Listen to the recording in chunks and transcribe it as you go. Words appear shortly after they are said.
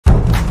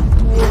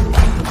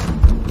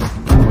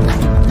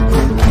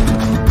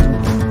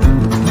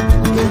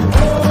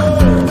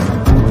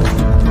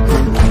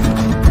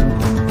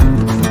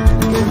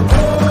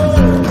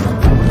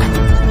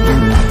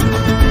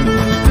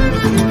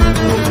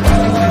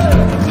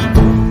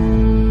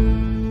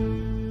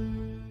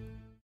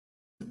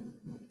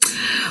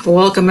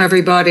Welcome,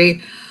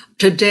 everybody.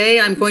 Today,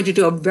 I'm going to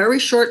do a very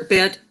short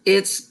bit.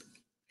 It's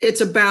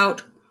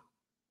about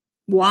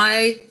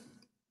why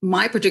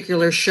my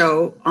particular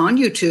show on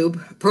YouTube,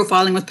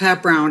 Profiling with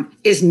Pat Brown,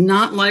 is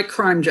not like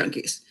Crime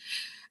Junkies.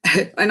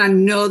 And I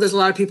know there's a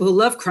lot of people who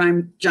love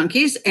Crime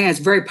Junkies, and it's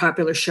a very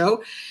popular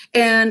show.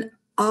 And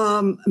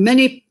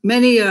many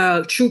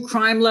true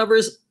crime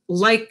lovers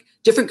like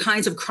different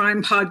kinds of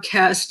crime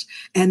podcasts,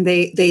 and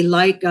they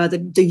like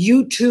the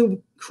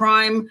YouTube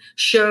crime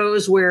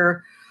shows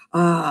where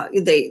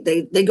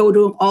they go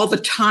to them all the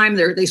time.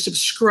 They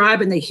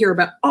subscribe and they hear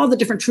about all the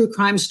different true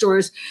crime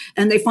stories,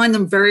 and they find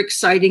them very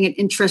exciting and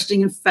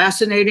interesting and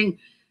fascinating.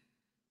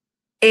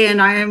 And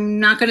I am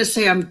not going to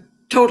say I'm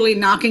totally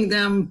knocking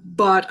them,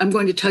 but I'm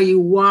going to tell you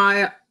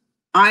why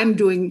I'm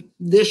doing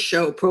this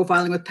show,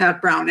 Profiling with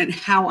Pat Brown, and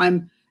how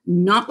I'm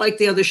not like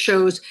the other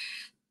shows.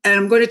 And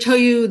I'm going to tell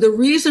you the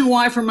reason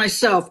why for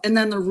myself, and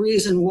then the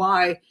reason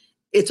why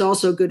it's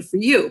also good for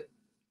you.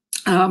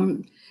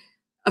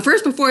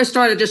 First, before I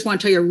start, I just want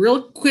to tell you a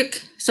real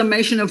quick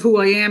summation of who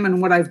I am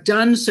and what I've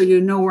done so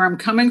you know where I'm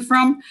coming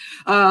from.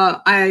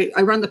 I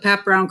run the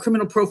Pat Brown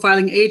Criminal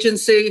Profiling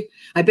Agency.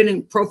 I've been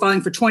in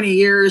profiling for 20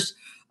 years.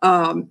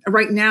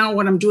 Right now,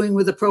 what I'm doing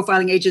with the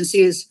profiling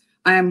agency is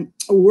I'm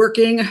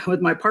working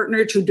with my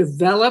partner to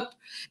develop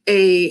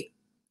a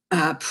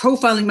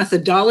profiling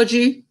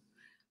methodology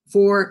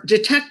for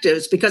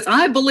detectives, because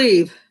I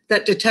believe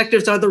that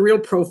detectives are the real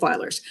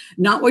profilers,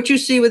 not what you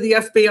see with the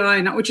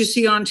FBI, not what you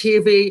see on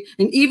TV,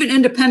 and even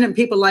independent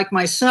people like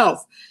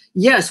myself.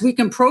 Yes, we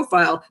can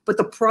profile, but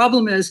the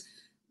problem is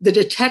the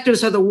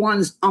detectives are the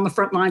ones on the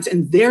front lines,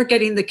 and they're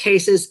getting the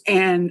cases,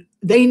 and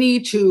they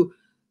need to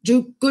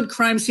do good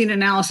crime scene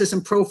analysis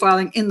and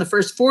profiling in the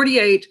first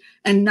 48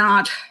 and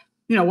not,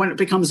 when it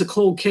becomes a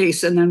cold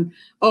case and then,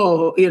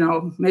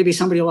 maybe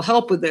somebody will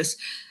help with this.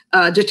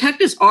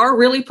 Detectives are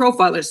really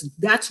profilers.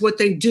 That's what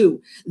they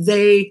do.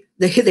 They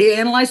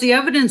analyze the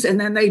evidence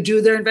and then they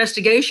do their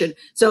investigation.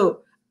 So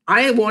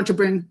I want to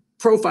bring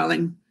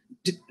profiling,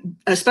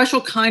 a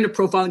special kind of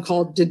profiling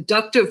called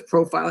deductive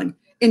profiling,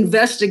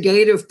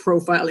 investigative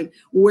profiling,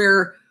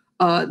 where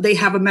they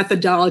have a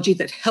methodology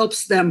that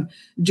helps them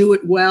do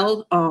it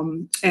well,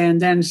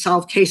 and then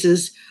solve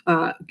cases,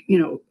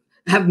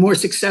 have more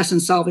success in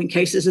solving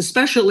cases,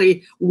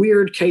 especially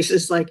weird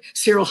cases like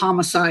serial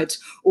homicides,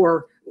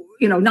 or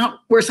not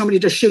where somebody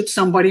just shoots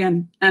somebody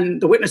and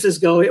the witnesses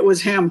go, it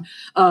was him.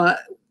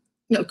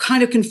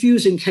 Kind of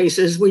confusing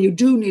cases where you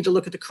do need to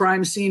look at the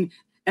crime scene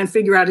and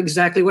figure out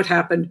exactly what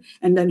happened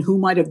and then who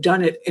might have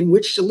done it and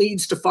which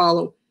leads to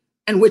follow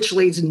and which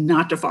leads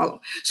not to follow.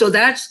 So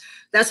that's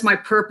my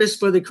purpose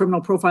for the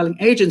Criminal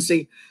Profiling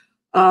Agency.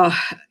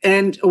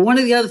 And one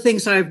of the other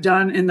things I've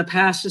done in the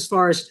past, as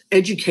far as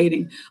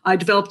educating, I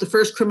developed the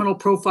first criminal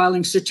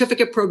profiling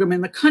certificate program in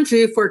the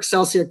country for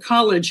Excelsior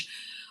College.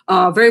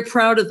 Very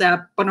proud of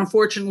that, but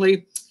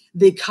unfortunately,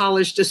 the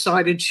college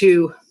decided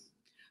to,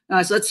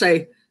 let's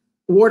say,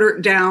 water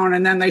it down,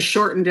 and then they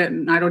shortened it,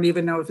 and I don't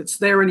even know if it's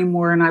there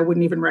anymore, and I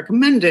wouldn't even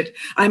recommend it.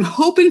 I'm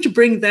hoping to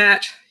bring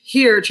that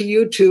here to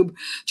YouTube,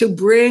 to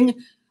bring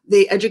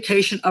the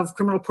education of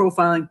criminal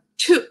profiling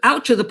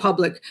out to the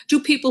public, to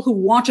people who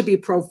want to be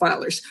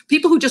profilers,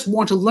 people who just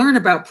want to learn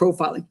about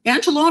profiling,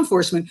 and to law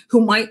enforcement who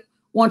might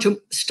want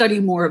to study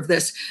more of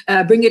this,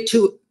 bring it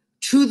to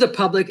the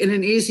public in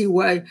an easy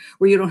way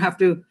where you don't have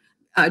to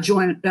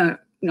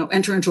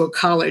enter into a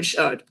college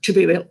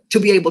to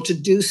be able to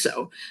do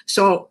so.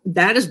 So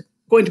that is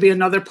going to be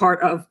another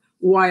part of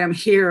why I'm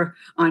here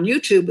on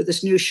YouTube with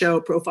this new show,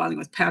 Profiling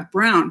with Pat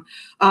Brown.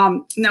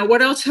 Now,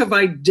 what else have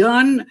I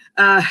done?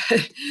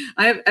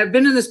 I've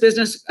been in this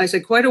business, I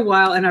say, quite a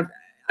while, and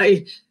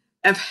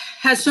I've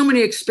had so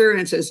many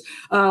experiences.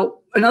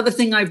 Another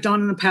thing I've done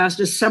in the past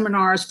is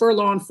seminars for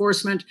law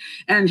enforcement.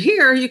 And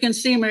here you can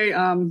see me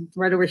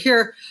right over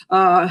here.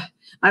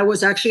 I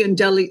was actually in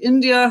Delhi,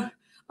 India,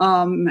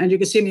 and you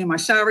can see me in my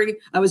sari.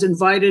 I was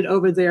invited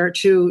over there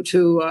to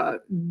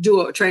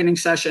do a training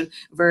session.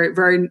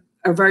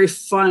 A very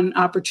fun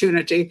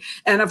opportunity.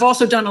 And I've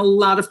also done a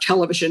lot of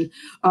television.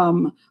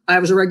 I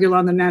was a regular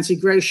on the Nancy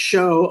Grace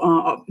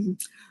show.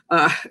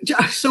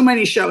 So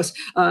many shows.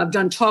 I've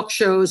done talk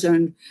shows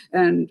and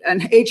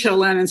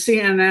HLN and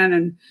CNN,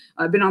 and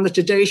I've been on the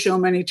Today Show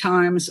many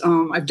times.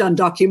 I've done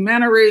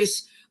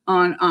documentaries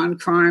on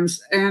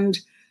crimes, and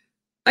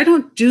I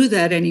don't do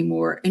that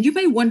anymore. And you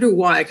may wonder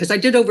why, because I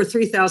did over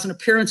 3,000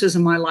 appearances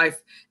in my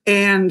life,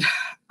 and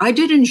I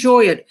did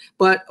enjoy it.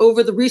 But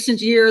over the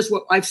recent years,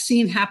 what I've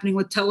seen happening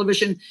with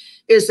television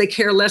is they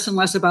care less and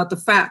less about the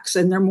facts,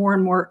 and they're more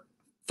and more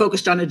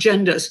focused on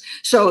agendas.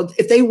 So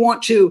if they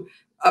want to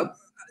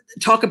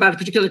talk about a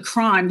particular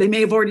crime, they may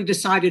have already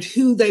decided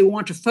who they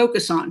want to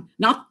focus on,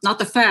 not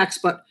the facts,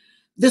 but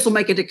this will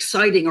make it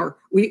exciting, or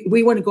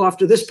we want to go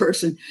after this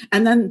person.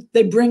 And then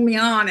they bring me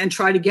on and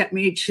try to get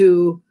me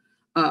to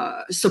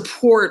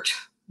support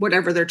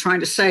whatever they're trying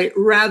to say,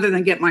 rather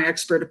than get my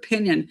expert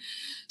opinion.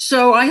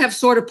 So I have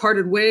sort of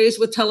parted ways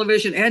with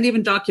television and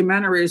even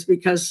documentaries,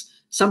 because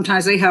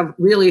sometimes they have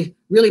really,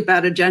 really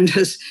bad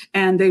agendas,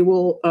 and they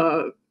will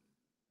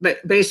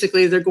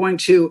basically they're going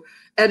to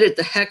edit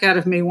the heck out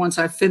of me once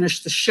I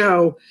finish the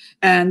show.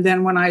 And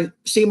then when I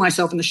see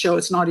myself in the show,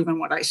 it's not even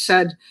what I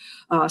said.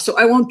 So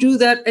I won't do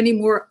that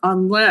anymore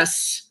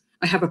unless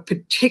I have a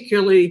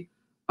particularly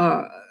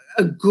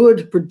a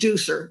good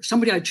producer,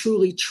 somebody I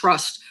truly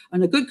trust,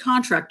 and a good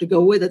contract to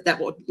go with it that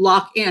will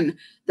lock in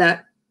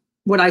that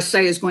what I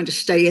say is going to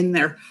stay in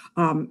there,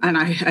 and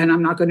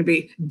I'm not going to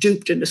be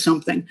duped into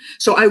something.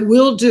 So I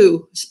will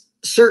do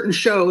certain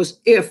shows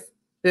if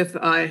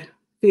I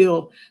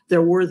feel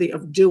they're worthy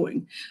of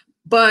doing.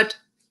 But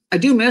I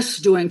do miss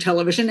doing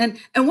television. And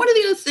one of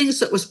the other things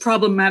that was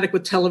problematic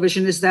with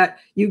television is that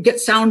you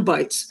get sound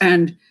bites.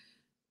 And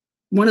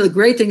one of the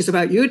great things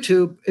about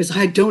YouTube is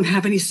I don't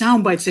have any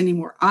sound bites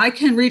anymore. I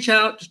can reach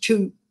out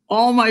to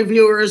all my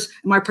viewers,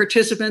 my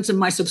participants, and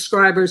my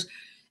subscribers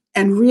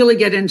and really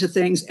get into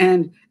things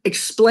and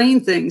explain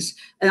things.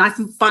 And I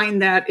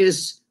find that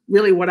is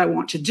really what I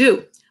want to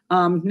do.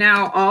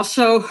 Now,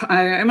 also,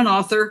 I am an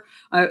author.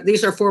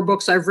 These are 4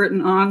 books I've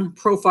written on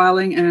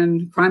profiling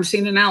and crime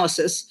scene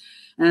analysis,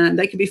 and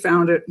they can be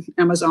found at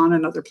Amazon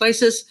and other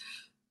places.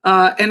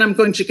 And I'm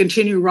going to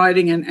continue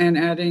writing and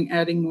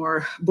adding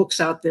more books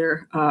out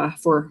there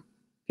for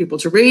people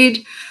to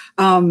read.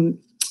 But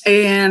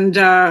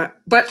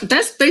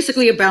that's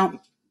basically about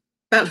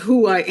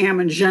who I am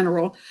in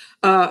general.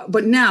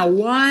 But now,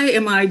 why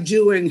am I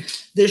doing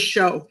this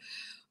show?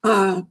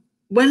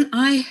 When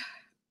I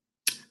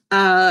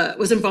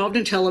was involved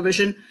in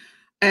television,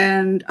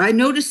 and I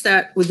noticed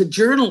that with the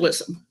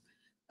journalism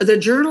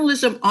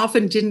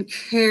often didn't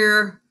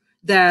care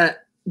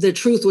that the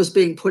truth was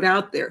being put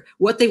out there.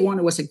 What they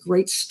wanted was a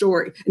great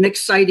story, an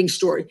exciting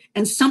story,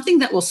 and something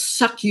that will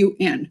suck you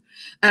in.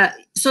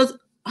 So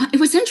it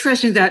was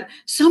interesting that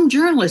some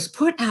journalists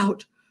put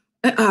out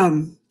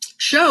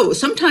shows.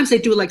 Sometimes they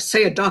do, like,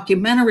 say, a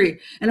documentary,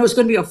 and it was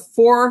going to be a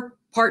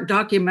 4-part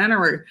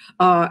documentary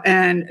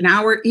and an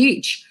hour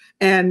each.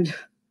 And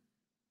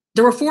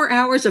there were 4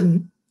 hours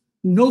of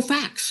no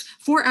facts,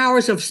 4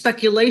 hours of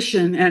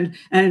speculation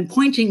and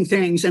pointing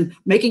things and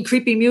making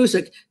creepy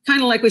music,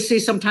 kind of like we see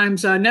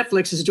sometimes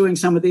Netflix is doing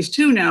some of these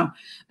too now.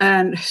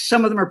 And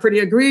some of them are pretty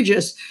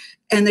egregious.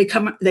 And they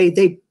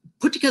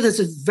put together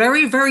this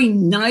very, very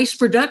nice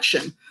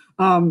production.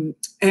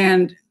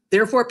 And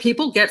therefore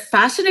people get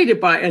fascinated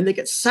by it and they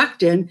get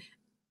sucked in.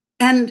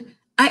 And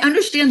I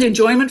understand the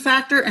enjoyment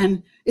factor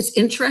and it's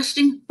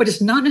interesting, but it's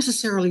not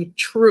necessarily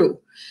true.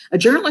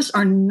 Journalists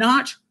are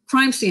not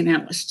crime scene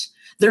analysts.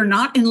 They're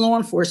not in law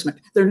enforcement.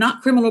 They're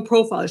not criminal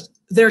profilers.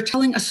 They're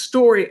telling a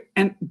story.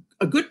 And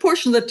a good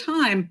portion of the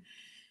time,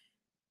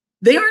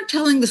 they aren't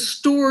telling the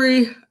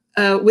story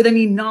with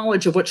any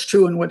knowledge of what's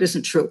true and what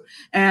isn't true.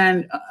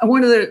 And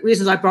one of the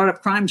reasons I brought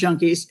up Crime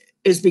Junkies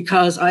is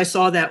because I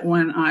saw that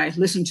when I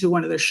listened to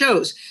one of their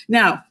shows.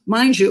 Now,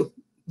 mind you,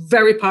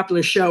 very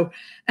popular show.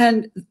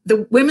 And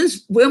the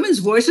women's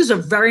voices are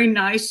very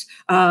nice,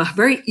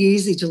 very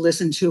easy to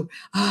listen to.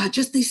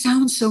 Just they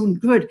sound so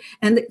good.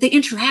 And they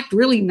interact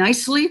really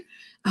nicely.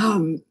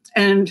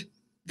 And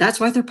that's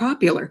why they're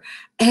popular.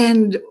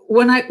 And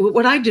what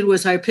I did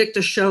was I picked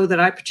a show that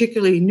I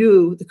particularly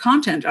knew the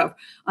content of.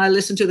 I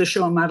listened to the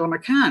show on Madeleine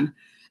McCann.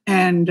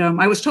 And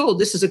I was told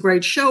this is a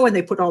great show. And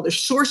they put all their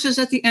sources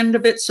at the end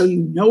of it, so you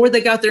know where they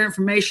got their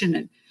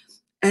information.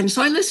 And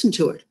so I listened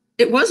to it.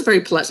 It was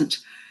very pleasant.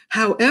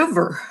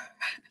 However,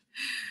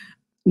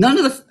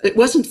 it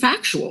wasn't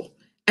factual.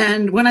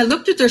 And when I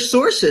looked at their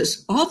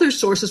sources, all their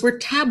sources were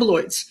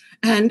tabloids.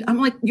 And I'm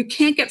like, you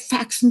can't get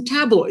facts from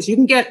tabloids. You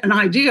can get an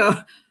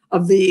idea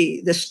of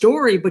the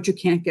story, but you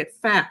can't get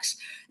facts.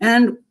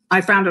 And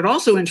I found it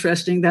also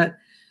interesting that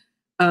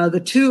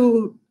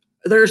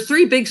there's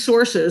 3 big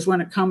sources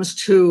when it comes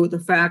to the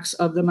facts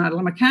of the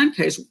Madeleine McCann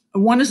case.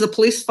 One is the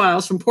police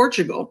files from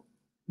Portugal.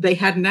 They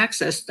hadn't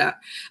accessed that.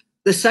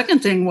 The second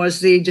thing was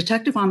the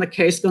detective on the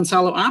case,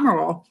 Gonzalo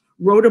Amaral,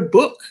 wrote a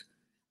book.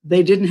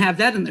 They didn't have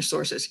that in their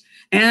sources.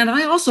 And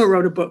I also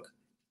wrote a book,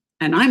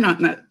 and I'm not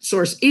in that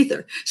source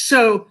either.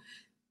 So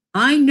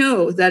I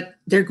know that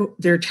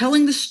they're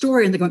telling the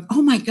story and they're going,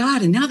 oh my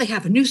God, and now they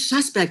have a new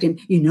suspect. And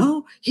he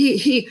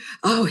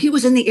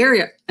was in the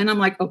area. And I'm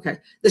like, okay,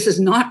 this is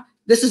not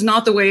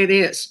the way it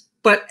is.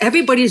 But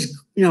everybody's,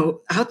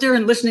 out there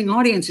in listening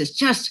audience is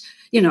just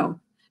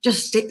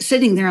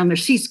sitting there on their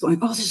seats going,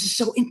 oh, this is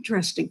so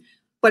interesting.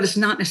 But it's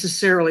not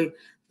necessarily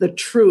the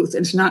truth.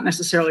 And it's not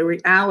necessarily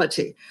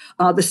reality.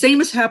 The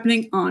same is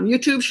happening on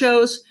YouTube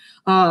shows.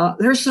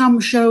 There's some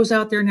shows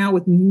out there now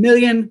with 1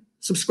 million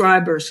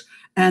subscribers.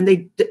 And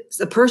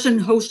the person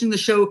hosting the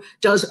show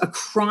does a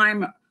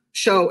crime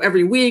show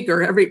every week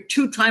or every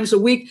 2 times a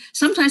week.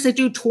 Sometimes they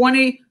do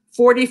 20,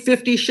 40,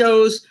 50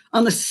 shows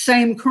on the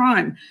same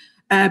crime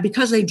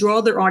because they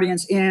draw their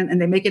audience in and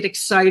they make it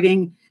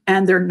exciting.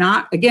 And they're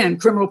not, again,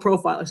 criminal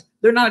profilers.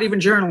 They're not even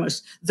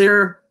journalists.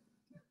 They're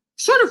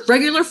sort of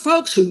regular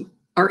folks who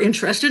are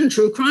interested in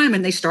true crime,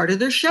 and they started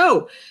their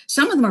show.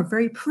 Some of them are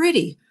very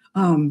pretty.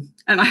 And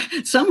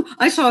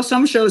I saw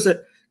some shows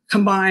that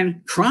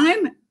combine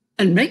crime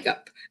and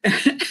makeup.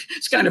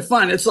 It's kind of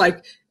fun. It's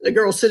like the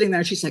girl sitting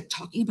there, she's like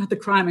talking about the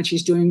crime, and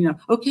she's doing,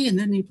 okay, and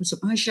then he puts some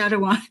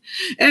eyeshadow on.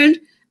 And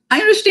I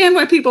understand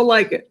why people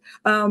like it.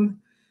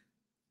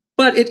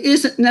 But it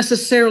isn't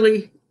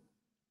necessarily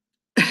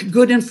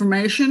good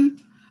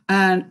information.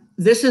 And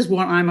this is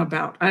what I'm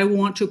about. I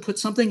want to put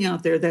something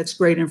out there that's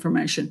great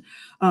information.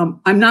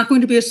 I'm not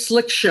going to be a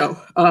slick show.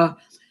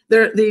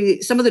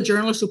 Some of the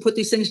journalists who put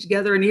these things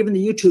together, and even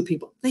the YouTube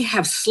people, they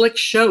have slick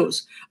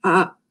shows.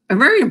 Are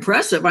very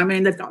impressive. I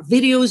mean, they've got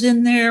videos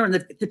in there, and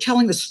they're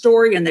telling the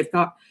story, and they've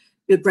got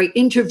great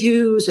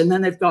interviews, and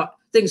then they've got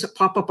things that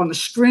pop up on the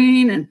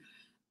screen, and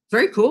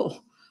very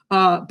cool.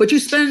 But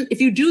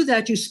if you do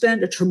that, you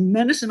spend a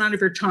tremendous amount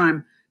of your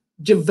time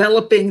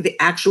developing the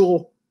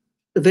actual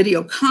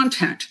video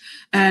content,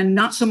 and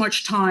not so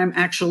much time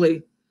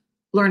actually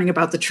learning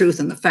about the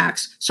truth and the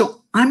facts.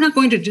 So I'm not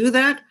going to do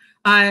that.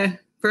 I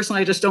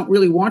just don't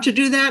really want to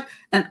do that.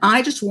 And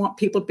I just want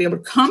people to be able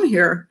to come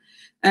here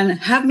and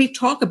have me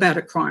talk about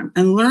a crime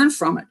and learn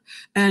from it,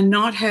 and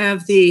not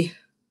have the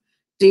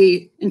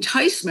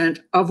enticement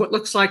of what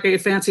looks like a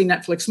fancy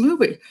Netflix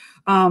movie.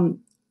 And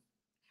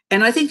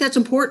I think that's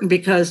important,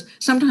 because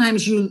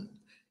sometimes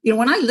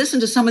when I listen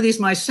to some of these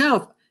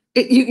myself,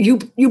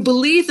 you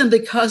believe them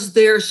because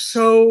they're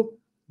so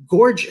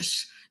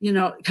gorgeous,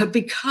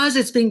 because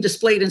it's being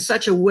displayed in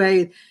such a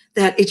way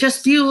that it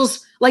just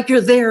feels like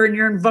you're there and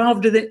you're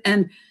involved in it.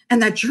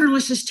 And that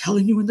journalist is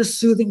telling you in the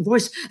soothing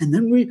voice, and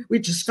then we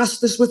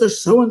discussed this with a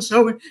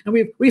so-and-so,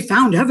 and we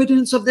found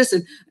evidence of this.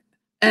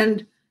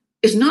 And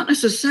it's not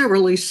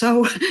necessarily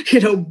so,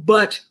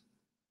 but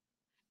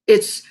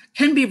it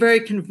can be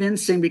very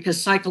convincing,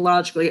 because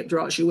psychologically it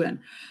draws you in.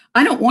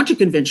 I don't want to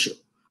convince you.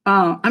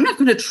 I'm not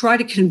going to try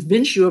to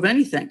convince you of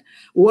anything.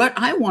 What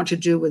I want to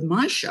do with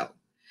my show,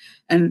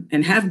 and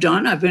have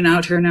done, I've been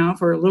out here now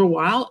for a little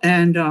while,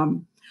 and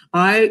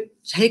I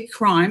take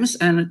crimes,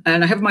 and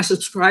I have my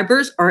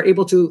subscribers are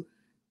able to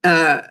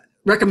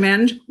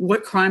recommend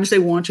what crimes they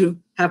want to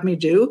have me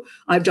do.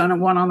 I've done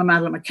one on the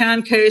Madeleine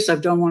McCann case.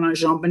 I've done one on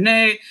Jean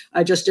Bonnet.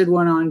 I just did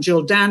one on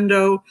Jill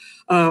Dando.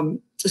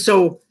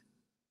 So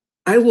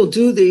I will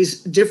do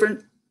these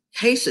different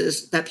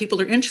cases that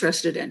people are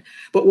interested in.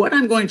 But what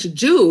I'm going to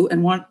do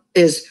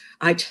is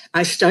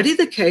I study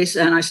the case,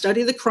 and I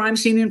study the crime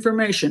scene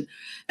information.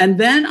 And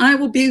then I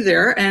will be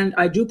there, and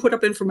I do put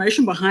up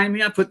information behind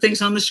me. I put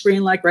things on the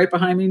screen, like right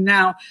behind me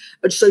now,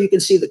 but so you can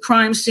see the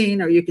crime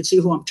scene, or you can see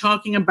who I'm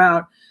talking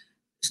about.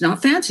 It's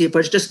not fancy,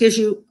 but it just gives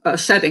you a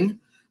setting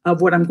of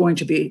what I'm going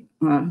to be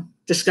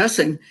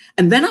discussing.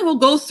 And then I will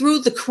go through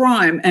the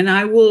crime, and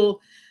I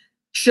will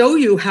show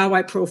you how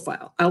I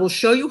profile. I will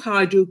show you how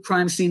I do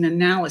crime scene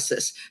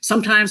analysis.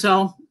 Sometimes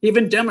I'll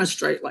even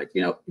demonstrate, like,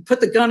 you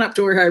put the gun up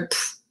to her head,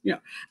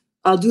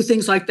 I'll do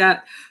things like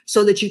that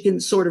so that you can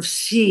sort of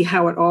see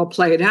how it all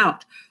played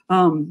out.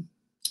 I'm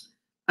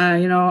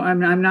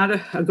not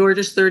a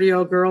gorgeous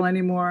 30-year-old girl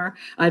anymore.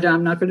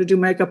 I'm not going to do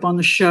makeup on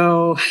the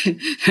show.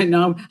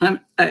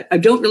 I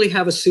don't really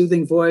have a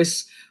soothing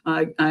voice.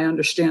 I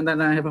understand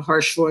that I have a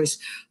harsh voice,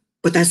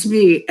 but that's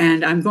me,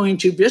 and I'm going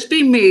to just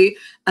be me.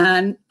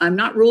 And I'm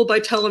not ruled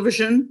by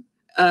television,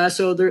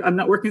 I'm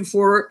not working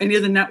for any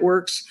of the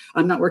networks.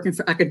 I'm not working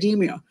for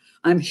academia.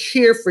 I'm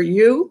here for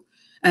you,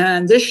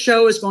 and this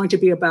show is going to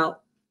be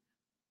about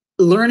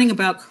learning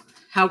about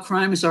how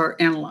crimes are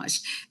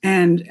analyzed,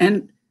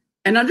 and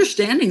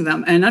understanding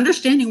them, and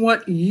understanding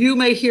what you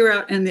may hear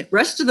out in the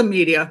rest of the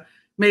media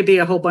may be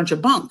a whole bunch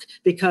of bunk,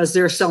 because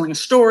they're selling a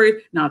story,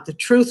 not the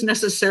truth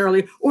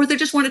necessarily, or they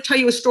just want to tell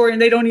you a story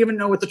and they don't even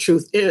know what the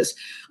truth is.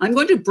 I'm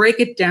going to break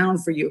it down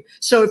for you.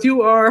 So if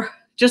you are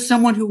just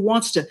someone who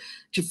wants to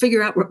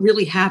figure out what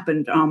really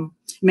happened,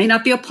 may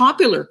not be a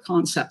popular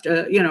concept.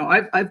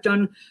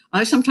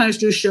 I sometimes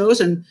do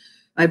shows, and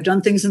I've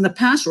done things in the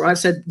past where I've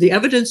said, the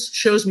evidence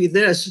shows me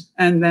this,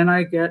 and then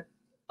I get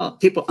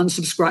people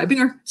unsubscribing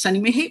or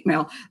sending me hate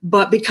mail,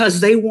 but because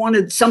they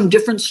wanted some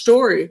different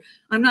story.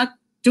 I'm not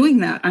doing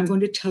that. I'm going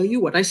to tell you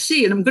what I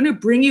see, and I'm going to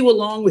bring you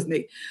along with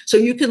me so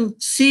you can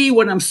see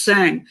what I'm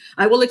saying.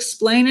 I will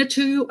explain it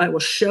to you. I will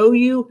show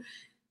you,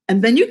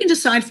 and then you can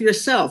decide for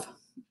yourself.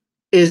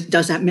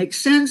 Does that make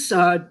sense?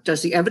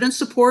 Does the evidence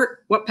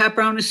support what Pat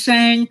Brown is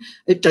saying?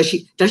 Does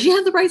she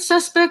have the right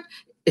suspect?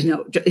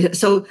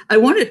 So I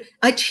want to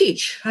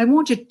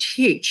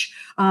teach,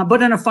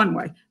 but in a fun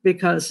way,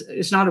 because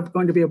it's not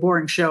going to be a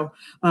boring show.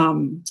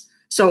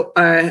 So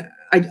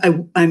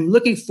I'm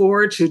looking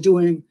forward to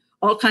doing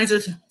all kinds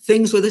of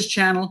things with this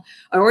channel.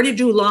 I already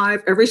do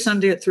live every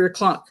Sunday at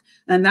 3:00,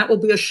 and that will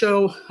be a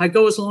show. I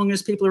go as long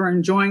as people are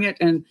enjoying it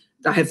and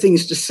I have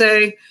things to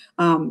say.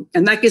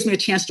 And that gives me a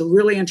chance to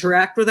really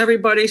interact with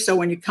everybody. So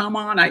when you come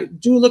on, I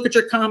do look at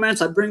your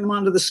comments, I bring them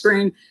onto the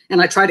screen,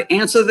 and I try to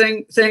answer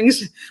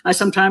things. I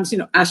sometimes,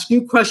 ask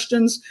you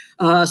questions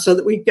so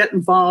that we get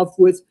involved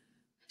with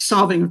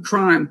solving a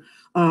crime.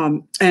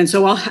 And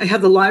so I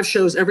have the live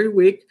shows every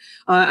week.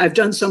 I've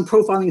done some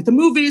profiling at the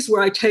movies,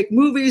 where I take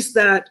movies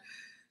that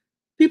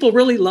people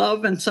really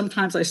love, and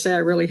sometimes I say I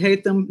really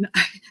hate them,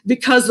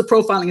 because the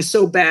profiling is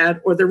so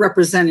bad, or they're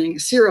representing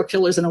serial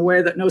killers in a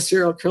way that no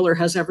serial killer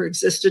has ever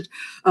existed.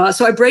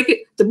 So I break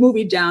the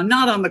movie down,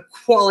 not on the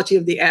quality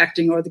of the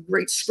acting or the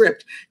great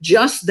script,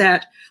 just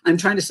that I'm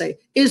trying to say,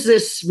 is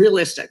this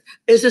realistic?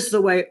 Is this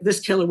the way this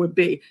killer would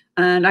be?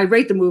 And I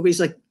rate the movies,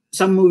 like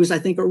some movies I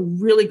think are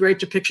really great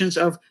depictions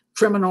of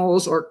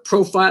criminals or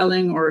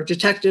profiling or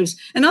detectives,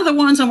 and other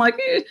ones I'm like,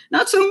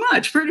 not so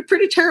much.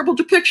 Pretty terrible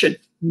depiction.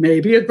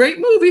 Maybe a great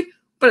movie,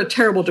 but a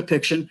terrible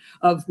depiction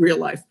of real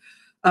life.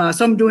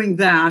 So I'm doing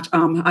that.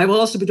 I will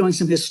also be doing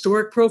some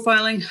historic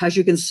profiling. As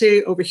you can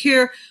see over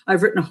here,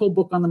 I've written a whole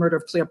book on the murder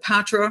of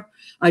Cleopatra.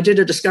 I did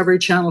a Discovery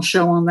Channel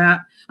show on that.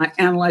 I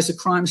analyzed the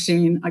crime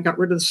scene. I got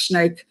rid of the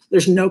snake.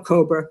 There's no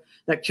cobra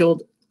that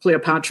killed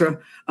Cleopatra.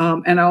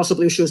 And I also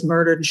believe she was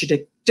murdered and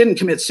she didn't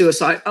commit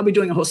suicide. I'll be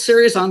doing a whole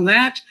series on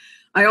that.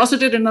 I also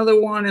did another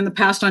one in the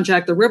past on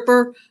Jack the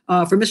Ripper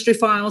for Mystery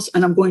Files,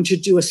 and I'm going to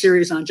do a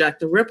series on Jack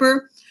the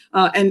Ripper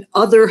and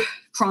other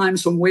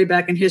crimes from way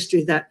back in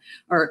history that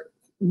are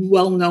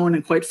well known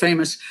and quite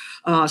famous.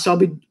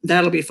 So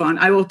that'll be fun.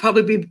 I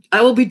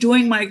will be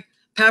doing my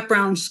Pat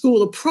Brown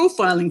School of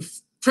Profiling,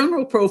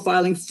 criminal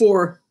profiling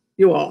for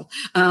you all.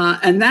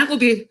 And that will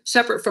be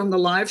separate from the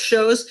live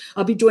shows.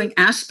 I'll be doing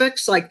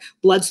aspects like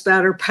blood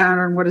spatter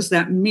pattern. What does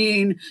that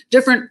mean?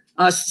 Different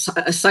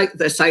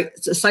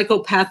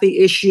psychopathy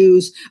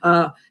issues.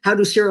 How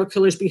do serial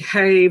killers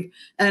behave?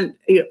 And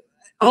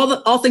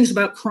all things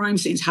about crime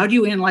scenes. How do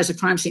you analyze a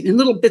crime scene in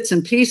little bits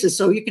and pieces?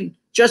 So you can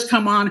just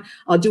come on.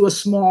 I'll do a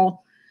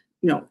small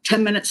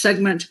 10-minute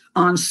segment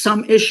on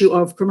some issue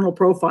of criminal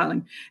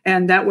profiling.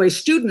 And that way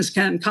students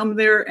can come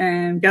there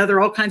and gather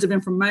all kinds of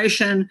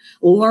information,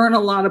 learn a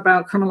lot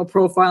about criminal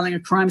profiling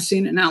and crime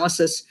scene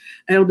analysis.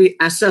 And it'll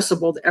be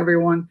accessible to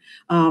everyone.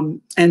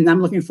 And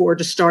I'm looking forward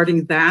to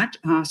starting that.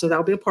 So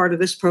that'll be a part of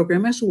this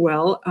program as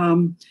well.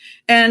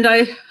 And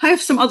I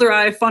have some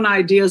other fun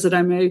ideas that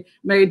I may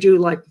do,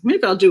 like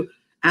maybe I'll do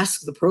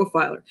Ask the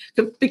Profiler,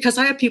 because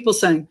I have people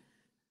saying,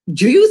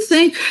 do you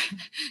think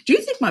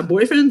my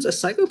boyfriend's a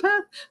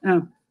psychopath?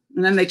 And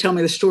then they tell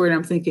me the story and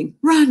I'm thinking,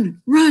 run.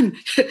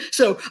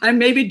 So I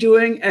may be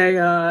doing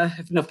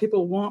if enough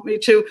people want me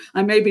to,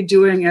 I may be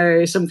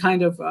doing some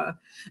kind of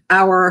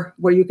hour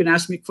where you can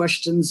ask me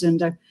questions,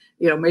 and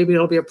maybe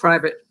it'll be a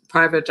private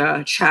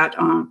chat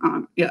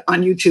on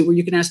YouTube where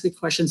you can ask me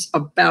questions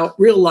about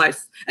real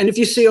life. And if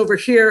you see over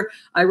here,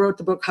 I wrote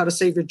the book, How to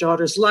Save Your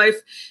Daughter's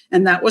Life.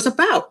 And that was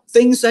about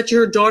things that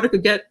your daughter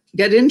could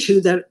get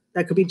into that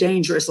could be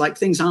dangerous, like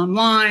things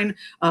online,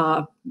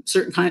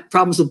 certain kind of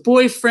problems with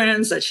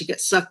boyfriends that she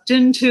gets sucked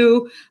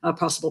into,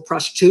 possible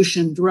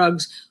prostitution,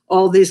 drugs,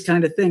 all these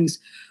kind of things.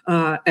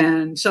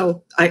 And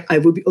so I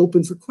would be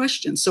open for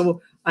questions.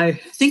 So I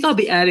think I'll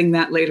be adding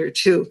that later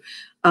too.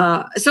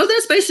 So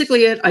that's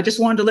basically it. I just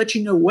wanted to let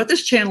you know what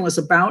this channel is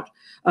about.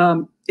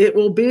 It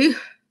will be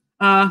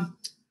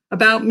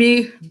about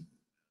me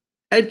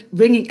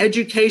bringing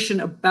education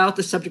about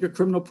the subject of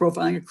criminal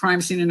profiling and crime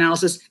scene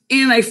analysis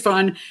in a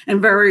fun and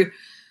very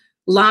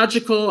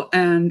logical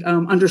and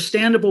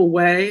understandable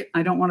way.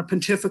 I don't want to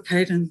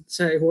pontificate and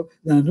say, well,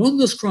 then on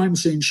this crime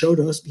scene showed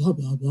us blah,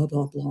 blah, blah,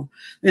 blah, blah.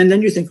 And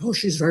then you think, oh,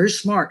 she's very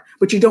smart,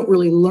 but you don't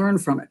really learn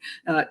from it.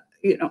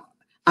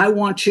 I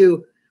want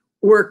to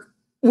work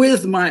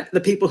with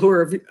the people who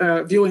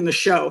are viewing the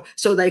show,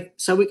 so I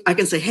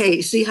can say,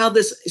 hey, see how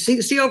this,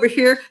 see over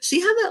here, see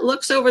how that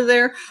looks over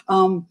there.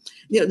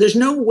 There's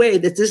no way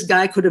that this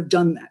guy could have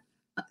done that.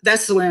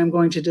 That's the way I'm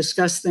going to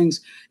discuss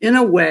things, in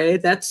a way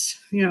that's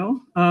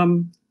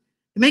it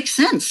makes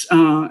sense,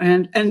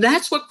 and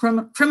that's what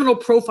criminal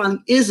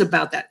profiling is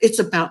about. That it's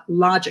about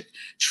logic.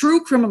 True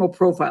criminal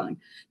profiling,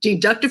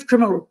 deductive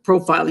criminal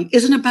profiling,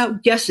 isn't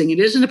about guessing. It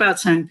isn't about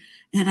saying,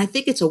 and I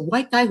think it's a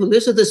white guy who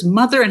lives with his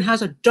mother and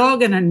has a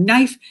dog and a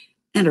knife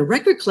and a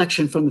record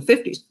collection from the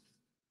 50s.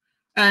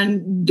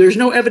 And there's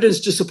no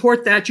evidence to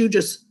support that. You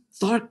just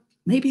thought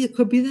maybe it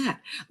could be that.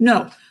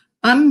 No,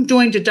 I'm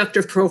doing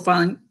deductive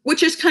profiling,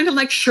 which is kind of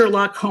like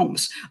Sherlock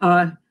Holmes,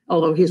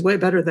 although he's way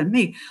better than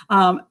me.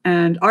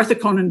 And Arthur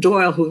Conan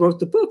Doyle, who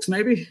wrote the books,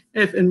 maybe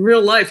if in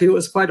real life he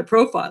was quite a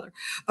profiler,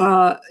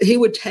 he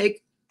would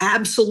take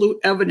absolute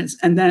evidence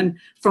and then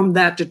from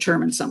that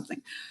determine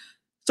something.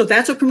 So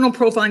that's what criminal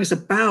profiling is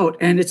about.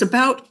 And it's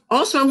about,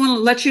 also, I want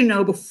to let you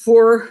know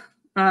before,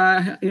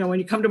 when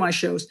you come to my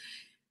shows,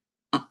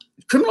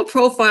 criminal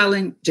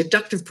profiling,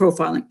 deductive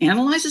profiling,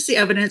 analyzes the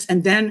evidence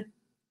and then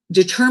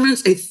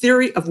determines a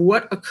theory of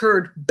what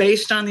occurred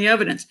based on the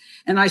evidence.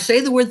 And I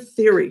say the word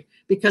theory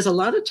because a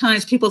lot of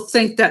times people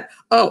think that,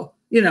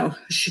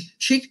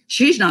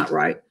 she's not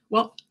right.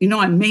 Well,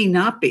 I may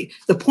not be.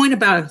 The point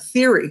about a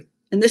theory,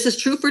 and this is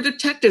true for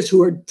detectives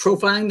who are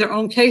profiling their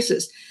own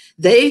cases,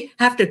 they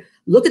have to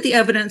look at the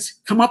evidence,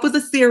 come up with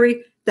a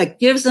theory that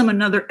gives them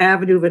another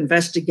avenue of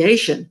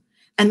investigation.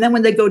 And then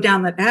when they go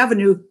down that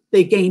avenue,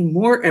 they gain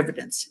more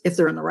evidence if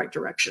they're in the right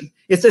direction.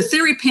 If their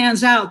theory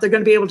pans out, they're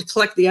going to be able to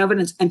collect the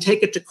evidence and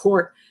take it to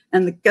court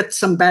and get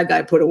some bad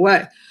guy put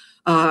away.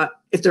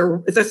 If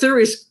their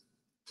theory is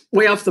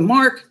way off the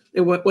mark,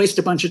 It would waste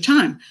a bunch of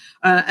time.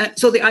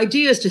 So the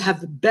idea is to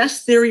have the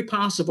best theory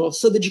possible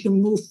so that you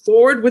can move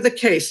forward with a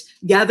case,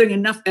 gathering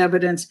enough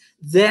evidence,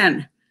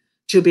 then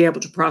to be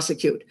able to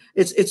prosecute.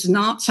 It's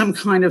not some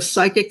kind of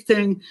psychic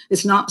thing.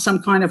 It's not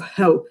some kind of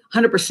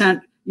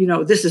 100%,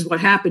 this is what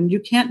happened. You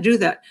can't do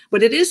that.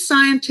 But it is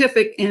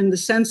scientific in the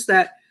sense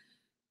that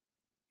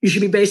you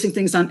should be basing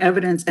things on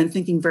evidence and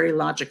thinking very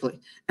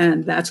logically.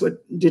 And that's what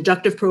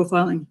deductive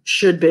profiling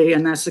should be.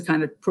 And that's the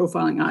kind of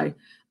profiling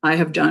I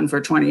have done for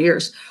 20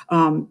 years.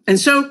 And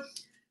so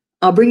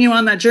I'll bring you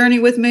on that journey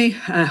with me.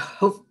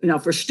 Hope,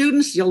 for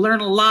students, you'll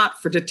learn a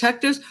lot. For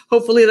detectives,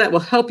 hopefully that will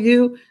help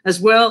you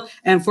as well.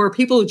 And for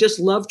people who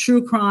just love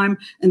true crime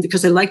and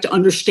because they like to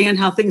understand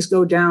how things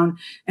go down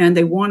and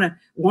they want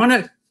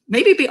to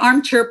maybe be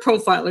armchair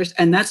profilers,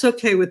 and that's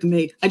okay with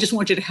me. I just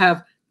want you to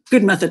have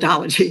good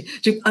methodology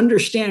to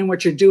understand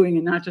what you're doing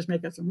and not just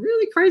make up some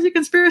really crazy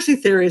conspiracy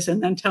theories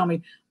and then tell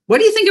me, what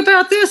do you think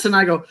about this? And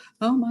I go,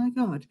 oh my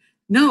God,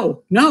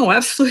 no,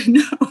 absolutely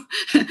no.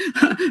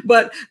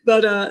 but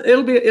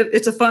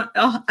it's a fun,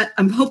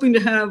 I'm hoping to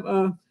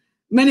have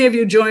many of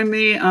you join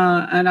me.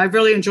 And I've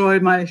really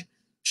enjoyed my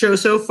show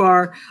so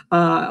far,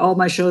 all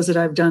my shows that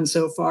I've done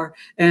so far.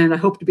 And I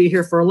hope to be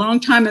here for a long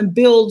time and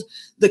build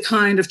the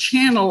kind of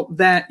channel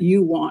that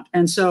you want.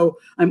 And so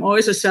I'm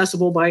always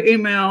accessible by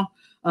email.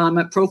 I'm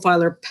at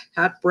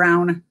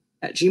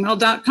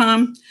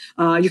profilerpatbrown@gmail.com.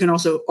 You can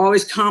also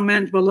always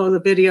comment below the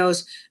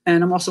videos,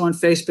 and I'm also on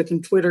Facebook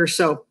and Twitter,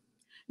 so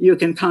you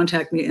can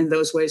contact me in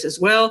those ways as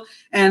well.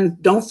 And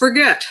don't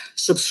forget,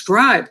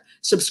 subscribe,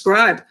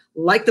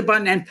 like the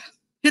button, and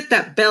hit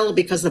that bell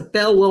because the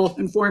bell will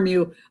inform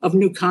you of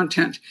new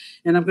content.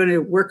 And I'm going to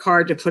work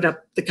hard to put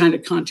up the kind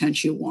of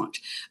content you want.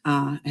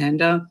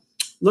 And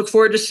look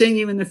forward to seeing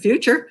you in the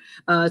future.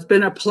 It's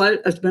been a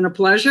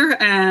pleasure,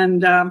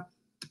 and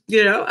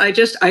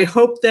I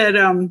hope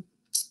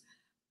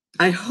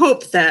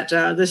that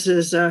this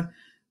is a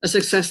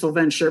successful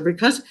venture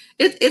because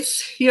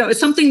it's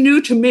something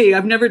new to me.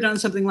 I've never done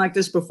something like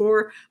this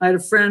before. I had a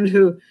friend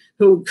who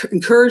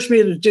encouraged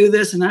me to do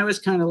this, and I was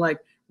kind of like,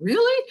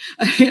 really?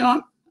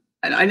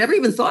 I never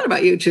even thought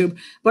about YouTube,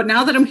 but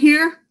now that I'm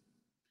here,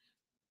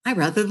 I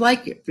rather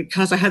like it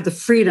because I have the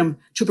freedom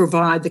to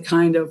provide the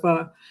kind of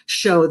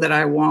show that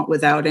I want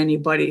without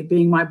anybody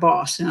being my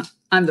boss.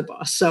 I'm the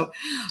boss. So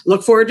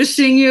look forward to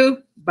seeing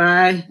you.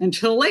 Bye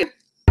until later.